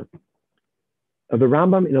letter. The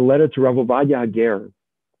Rambam in a letter to Rav Ovadia Ager.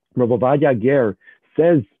 Rav Ovadia Ager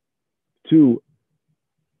says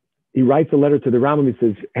he writes a letter to the Rambam. He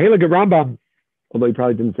says, Heilige Rambam. Although he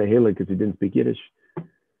probably didn't say Heilig because he didn't speak Yiddish.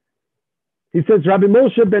 He says, Rabbi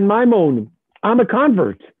Moshe ben Maimon, I'm a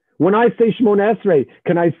convert. When I say Shmona Esrei,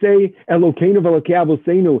 can I say Elokeinu v'Elokei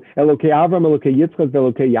Avoseinu, Elokei Avram, Elokei Yitzchak,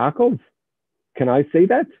 v'Elokei Yaakov? Can I say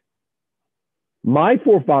that? My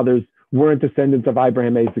forefathers weren't descendants of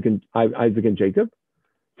Abraham, Isaac, and Jacob.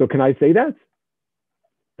 So can I say that?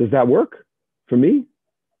 Does that work for me?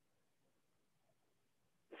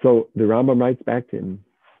 So the Rambam writes back to him,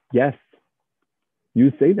 yes,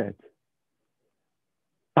 you say that.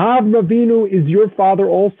 Av Ravinu is your father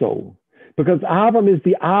also, because Avram is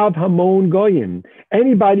the Av Hamon Goyim.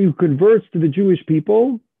 Anybody who converts to the Jewish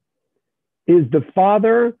people is the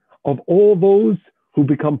father of all those who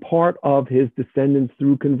become part of his descendants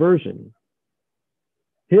through conversion.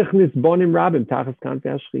 Hichnis bonim rabim tachas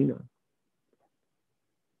kanfei hashchina.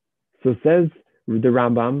 So says the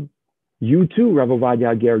Rambam, you too, Rav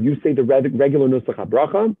Ovadia Ager, you say the regular Nusach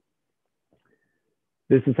HaBracha.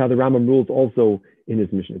 This is how the Rambam rules also in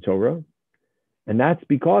his Mishnah Torah. And that's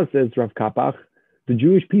because, says Rav Kapach, the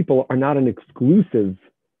Jewish people are not an exclusive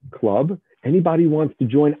club. Anybody who wants to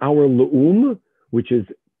join our Le'um, which is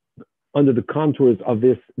under the contours of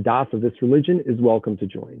this das, of this religion, is welcome to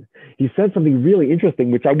join. He says something really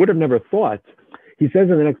interesting, which I would have never thought. He says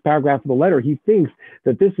in the next paragraph of the letter, he thinks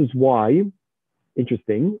that this is why,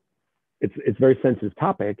 interesting, it's a very sensitive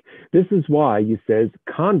topic. This is why, he says,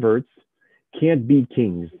 converts can't be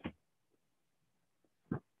kings.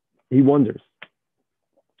 He wonders.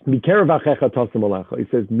 He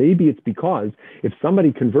says maybe it's because if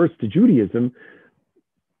somebody converts to Judaism,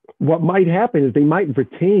 what might happen is they might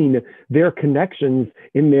retain their connections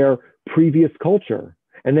in their previous culture,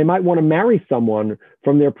 and they might want to marry someone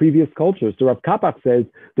from their previous culture. So Rav Kapach says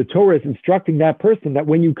the Torah is instructing that person that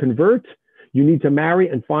when you convert, you need to marry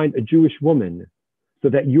and find a Jewish woman so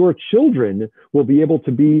that your children will be able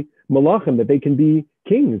to be malachim, that they can be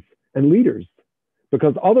kings and leaders.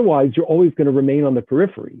 Because otherwise, you're always going to remain on the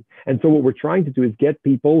periphery. And so what we're trying to do is get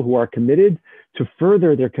people who are committed to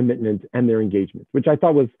further their commitment and their engagement, which I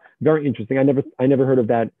thought was very interesting. I never heard of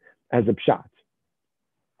that as a pshat.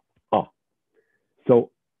 Oh,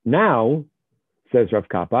 so now, says Rav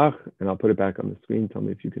Kapach, and I'll put it back on the screen. Tell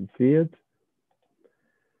me if you can see it.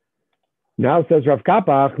 Now, says Rav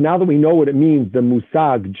Kapach, now that we know what it means, the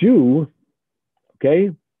musag Jew,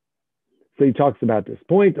 okay? So he talks about this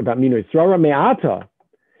point, about Mesorah me'ata.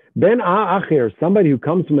 Ben ha'acher, somebody who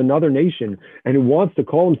comes from another nation and who wants to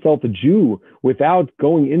call himself a Jew without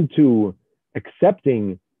going into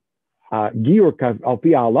accepting giur al pi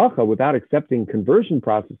halacha, without accepting conversion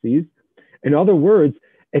processes. In other words,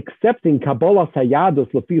 accepting kabbalas hayados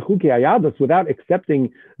lefi chukei hayados, without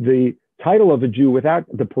accepting the title of a Jew, without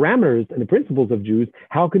the parameters and the principles of Jews,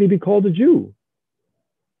 how could he be called a Jew?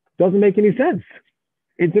 Doesn't make any sense.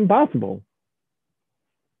 It's impossible.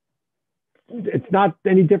 It's not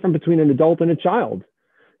any different between an adult and a child.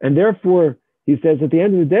 And therefore, he says, at the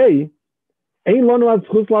end of the day,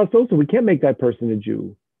 we can't make that person a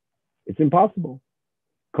Jew. It's impossible.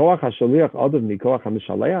 So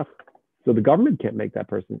the government can't make that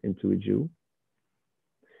person into a Jew.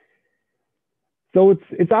 So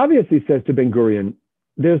it's obvious, he says to Ben Gurion,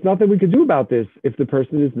 there's nothing we could do about this if the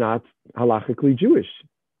person is not halachically Jewish.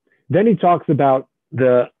 Then he talks about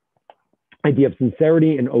the idea of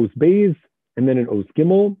sincerity in Os Beis, and then in Os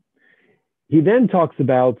Gimel. He then talks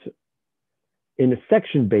about, in a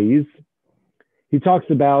section Beis, he talks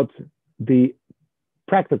about the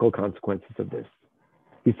practical consequences of this.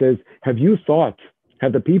 He says, have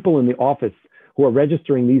the people in the office who are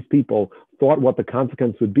registering these people thought what the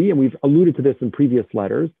consequence would be? And we've alluded to this in previous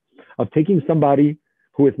letters, of taking somebody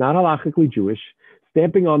who is not halachically Jewish,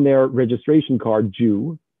 stamping on their registration card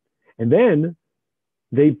Jew, and then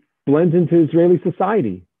they blend into Israeli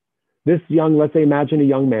society. This young, let's say, imagine a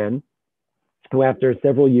young man who after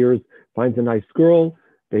several years finds a nice girl,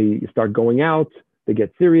 They start going out, they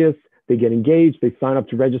get serious, they get engaged, they sign up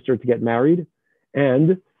to register to get married,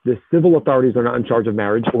 and the civil authorities are not in charge of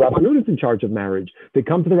marriage. The Rabbanut is in charge of marriage. They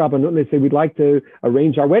come to the Rabbanut and they say, we'd like to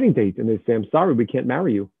arrange our wedding date. And they say, I'm sorry, we can't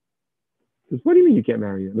marry you. He says, what do you mean you can't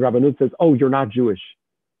marry you? And the Rabbanut says, oh, you're not Jewish.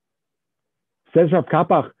 Says Rav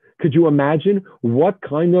Kapach, could you imagine what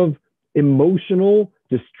kind of emotional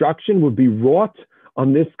destruction would be wrought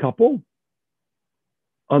on this couple?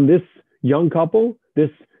 On this young couple? This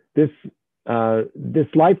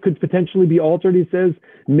life could potentially be altered, he says,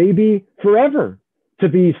 maybe forever, to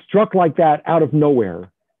be struck like that out of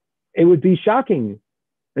nowhere. It would be shocking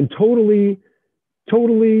and totally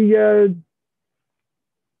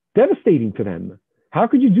devastating to them. How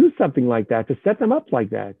could you do something like that, to set them up like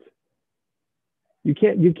that? You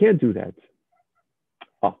can't do that.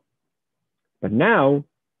 Oh, but now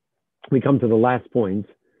we come to the last point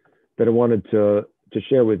that I wanted to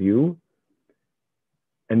share with you.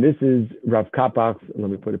 And this is Rav Kapach's, let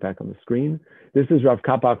me put it back on the screen. This is Rav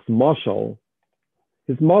Kapach's mashal,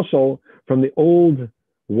 his mashal from the old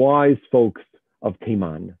wise folks of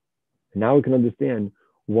Teiman. And now we can understand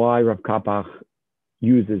why Rav Kapach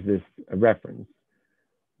uses this reference.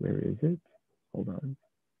 Where is it? Hold on.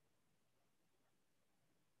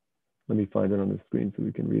 Let me find it on the screen so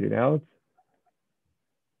we can read it out.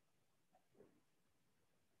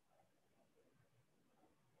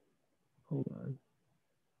 Hold on.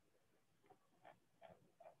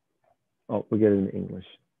 Oh, we'll get it in English.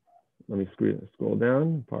 Let me scroll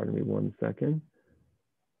down. Pardon me 1 second.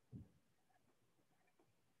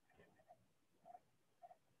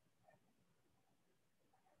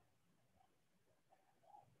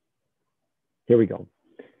 Here we go.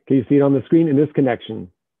 Can you see it on the screen? In this connection.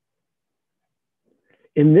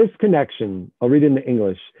 In this connection, I'll read it in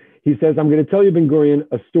English. He says, I'm going to tell you, Ben Gurion,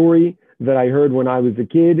 a story that I heard when I was a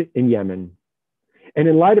kid in Yemen. And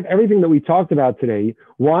in light of everything that we talked about today,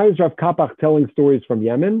 why is Rav Kapach telling stories from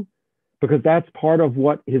Yemen? Because that's part of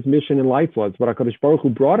what his mission in life was. What HaKadosh Baruch Hu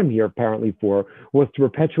brought him here apparently for was to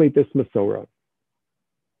perpetuate this Mesorah.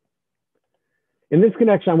 In this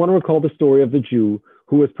connection, I want to recall the story of the Jew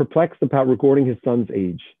who was perplexed about recording his son's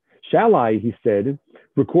age. Shall I, he said,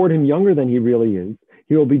 record him younger than he really is?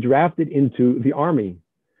 He will be drafted into the army.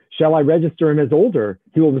 Shall I register him as older?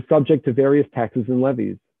 He will be subject to various taxes and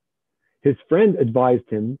levies. His friend advised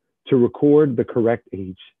him to record the correct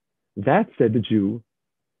age. That, said the Jew,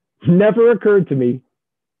 never occurred to me.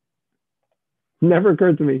 Never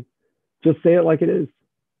occurred to me. Just say it like it is.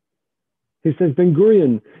 He says, Ben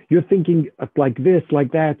Gurion, you're thinking like this,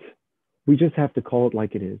 like that. We just have to call it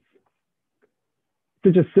like it is.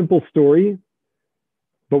 It's such a simple story.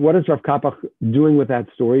 But what is Rav Kapach doing with that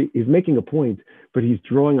story? He's making a point, but he's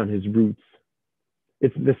drawing on his roots.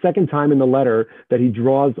 It's the second time in the letter that he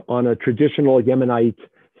draws on a traditional Yemenite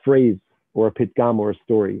phrase or a pitgam or a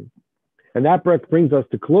story. And that brings us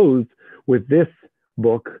to close with this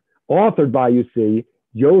book, authored by, you see,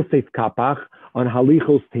 Yosef Kapach on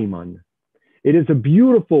Halichos Teiman. It is a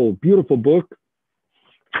beautiful, beautiful book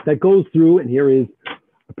that goes through, and here is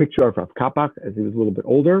a picture of Rav Kapach as he was a little bit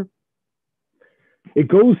older. It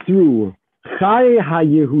goes through Chai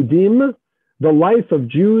HaYehudim, the life of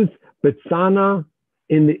Jews, B'tzana,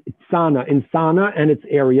 in Sana and its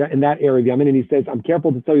area, in that area of Yemen. And he says, I'm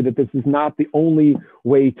careful to tell you that this is not the only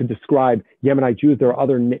way to describe Yemenite Jews. There are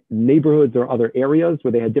other neighborhoods or other areas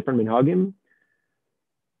where they had different minhagim.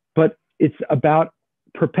 But it's about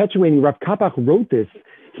perpetuating. Rav Kapach wrote this.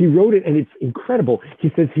 He wrote it, and it's incredible.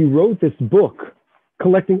 He says he wrote this book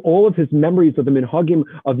collecting all of his memories of the minhagim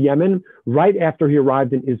of Yemen right after he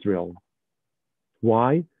arrived in Israel.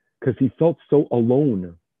 Why? Because he felt so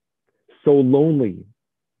alone, so lonely.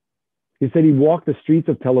 He said he walked the streets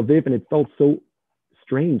of Tel Aviv and it felt so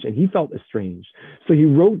strange, and he felt estranged. So he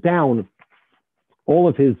wrote down all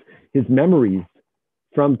of his memories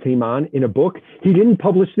from Teiman in a book. He didn't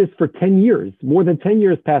publish this for 10 years. More than 10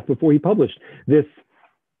 years passed before he published this.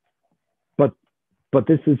 But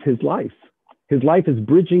this is his life. His life is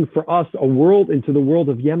bridging for us a world into the world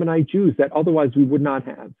of Yemenite Jews that otherwise we would not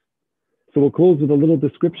have. So we'll close with a little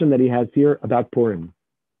description that he has here about Purim,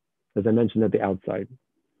 as I mentioned at the outside.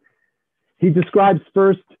 He describes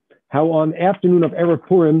first how on the afternoon of Erev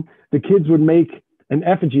Purim, the kids would make an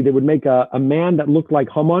effigy. They would make a man that looked like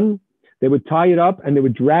Haman. They would tie it up and they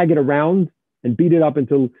would drag it around and beat it up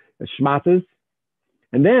until shmatas.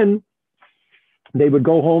 And then they would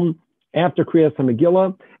go home after Kriyas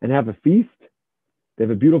HaMegillah and have a feast. They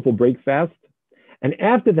have a beautiful break fast. And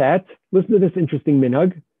after that, listen to this interesting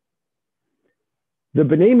minhag. The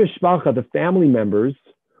Bnei Mishpacha, the family members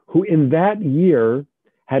who in that year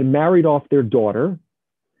had married off their daughter,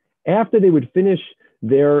 after they would finish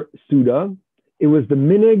their Suda, it was the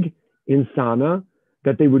minig in Sana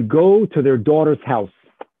that they would go to their daughter's house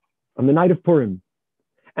on the night of Purim,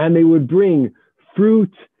 and they would bring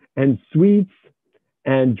fruit and sweets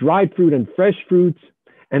and dried fruit and fresh fruit,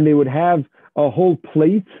 and they would have a whole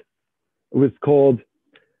plate. It was called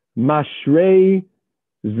mashrei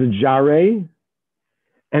zjare,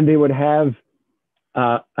 and they would have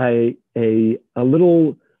a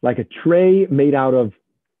little, like a tray made out of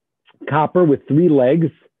copper with 3 legs,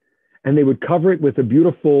 and they would cover it with a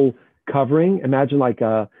beautiful covering. Imagine like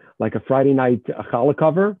a Friday night challah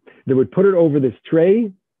cover. They would put it over this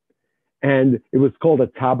tray, and it was called a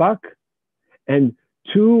tabak. And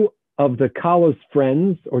 2 of the Kala's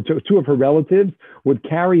friends, or 2 of her relatives, would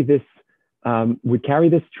carry this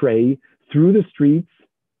tray through the streets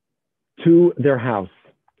to their house,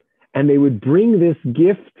 and they would bring this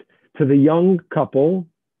gift to the young couple,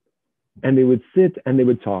 and they would sit and they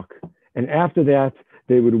would talk. And after that,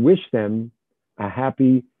 they would wish them a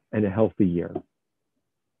happy and a healthy year.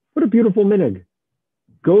 What a beautiful minhag.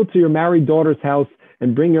 Go to your married daughter's house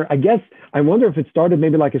and bring her. I wonder if it started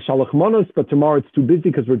maybe like a shalach manos, but tomorrow it's too busy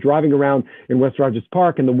because we're driving around in West Rogers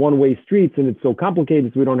Park and the one-way streets, and it's so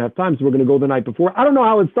complicated, so we don't have time, so we're going to go the night before. I don't know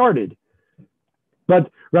how it started.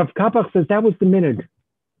 But Rav Kapach says that was the minhag.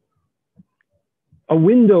 A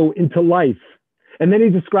window into life. And then he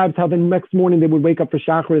describes how the next morning they would wake up for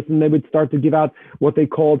Shacharis and they would start to give out what they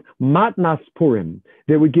called matnas Purim.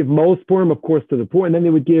 They would give Mos Purim, of course, to the poor, and then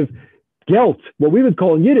they would give gelt, what we would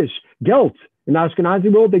call in Yiddish, gelt. In the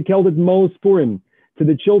Ashkenazi world, they called it Mos Purim, to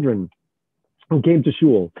the children who came to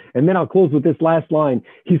shul. And then I'll close with this last line.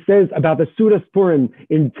 He says about the Sudas Purim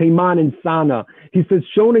in Teiman and Sana. He says,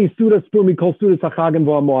 Shonei Sudas Purim, we call Sudas HaChagim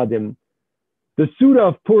V'Amoadim. The Suda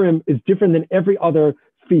of Purim is different than every other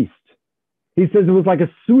feast. He says it was like a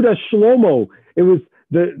Suda Shlomo. It was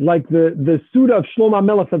the Suda of Shlomo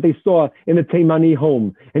Melech that they saw in the Teimani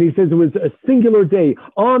home. And he says it was a singular day.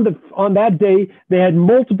 On that day, they had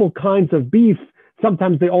multiple kinds of beef.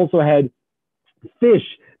 Sometimes they also had fish.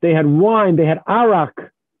 They had wine. They had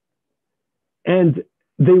arak. And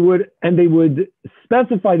they would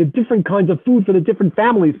specify the different kinds of food for the different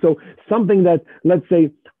families. So something that, let's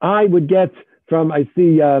say, I would get from, I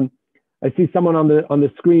see someone on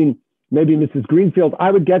the screen, maybe Mrs. Greenfield,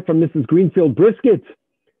 I would get from Mrs. Greenfield brisket.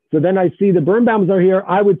 So then I see the Birnbaums are here.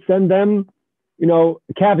 I would send them,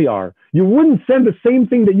 caviar. You wouldn't send the same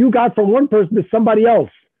thing that you got from one person to somebody else.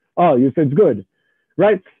 Oh, you said it's good,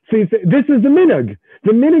 right? So you say, this is the minhag.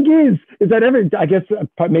 The minhag is that I guess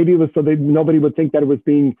maybe it was so that nobody would think that it was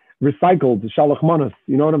being recycled, shalach manos.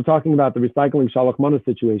 You know what I'm talking about, the recycling shalach manos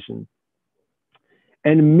situation.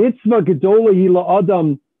 And mitzvah gedola hi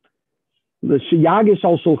la'adam l'sheyagish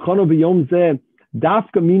al shulchano b'yom zeh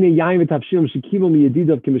dafka mine yayin v'tavshirim shekivu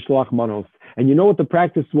miyedidav k'mishloach manos. And you know what the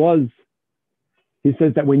practice was? He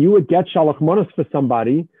says that when you would get shalach manos for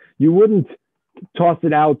somebody, you wouldn't toss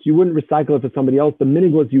it out, you wouldn't recycle it for somebody else. The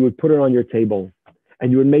minhag was you would put it on your table,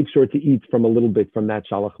 and you would make sure to eat from a little bit from that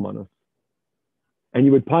shalach manos. And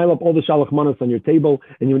you would pile up all the shalach manos on your table,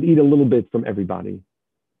 and you would eat a little bit from everybody.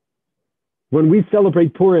 When we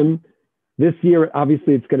celebrate Purim, this year,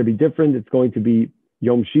 obviously, it's going to be different. It's going to be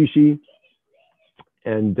Yom Shishi,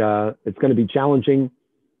 and it's going to be challenging.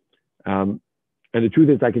 And the truth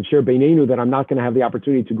is, I can share Beinenu that I'm not going to have the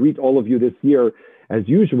opportunity to greet all of you this year as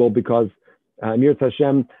usual, because Mir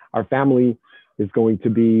Hashem, our family, is going to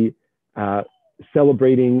be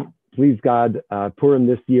celebrating, please God, Purim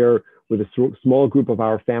this year with a small group of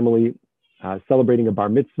our family, celebrating a bar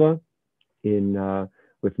mitzvah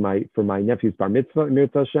for my nephew's bar mitzvah, Mir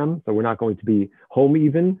Hashem. So we're not going to be home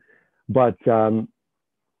even, but even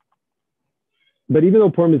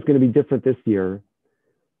though Purim is going to be different this year,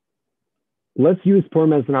 let's use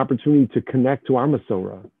Purim as an opportunity to connect to our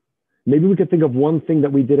Mesorah. Maybe we could think of one thing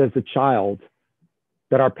that we did as a child,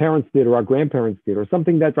 that our parents did or our grandparents did, or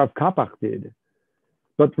something that Rav Kapach did.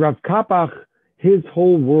 But Rav Kapach, his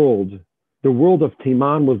whole world, the world of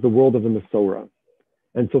Teiman, was the world of the Mesorah.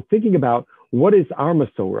 And so thinking about what is our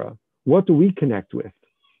Mesorah, what do we connect with?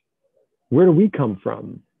 Where do we come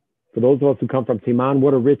from? For those of us who come from Teiman,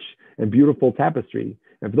 what a rich and beautiful tapestry.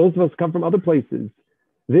 And for those of us who come from other places,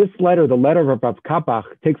 this letter, the letter of Rav Kapach,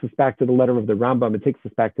 takes us back to the letter of the Rambam. It takes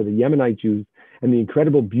us back to the Yemenite Jews and the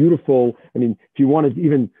incredible, beautiful, if you want to,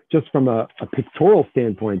 even just from a pictorial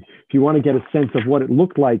standpoint, if you want to get a sense of what it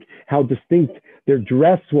looked like, how distinct their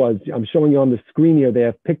dress was. I'm showing you on the screen here, they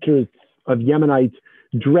have pictures of Yemenite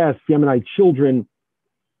dress, Yemenite children.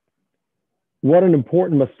 What an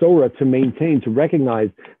important Mesorah to maintain, to recognize,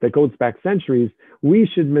 that goes back centuries. We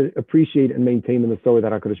should appreciate and maintain the Mesorah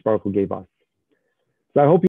that HaKadosh Baruch Hu gave us. So I hope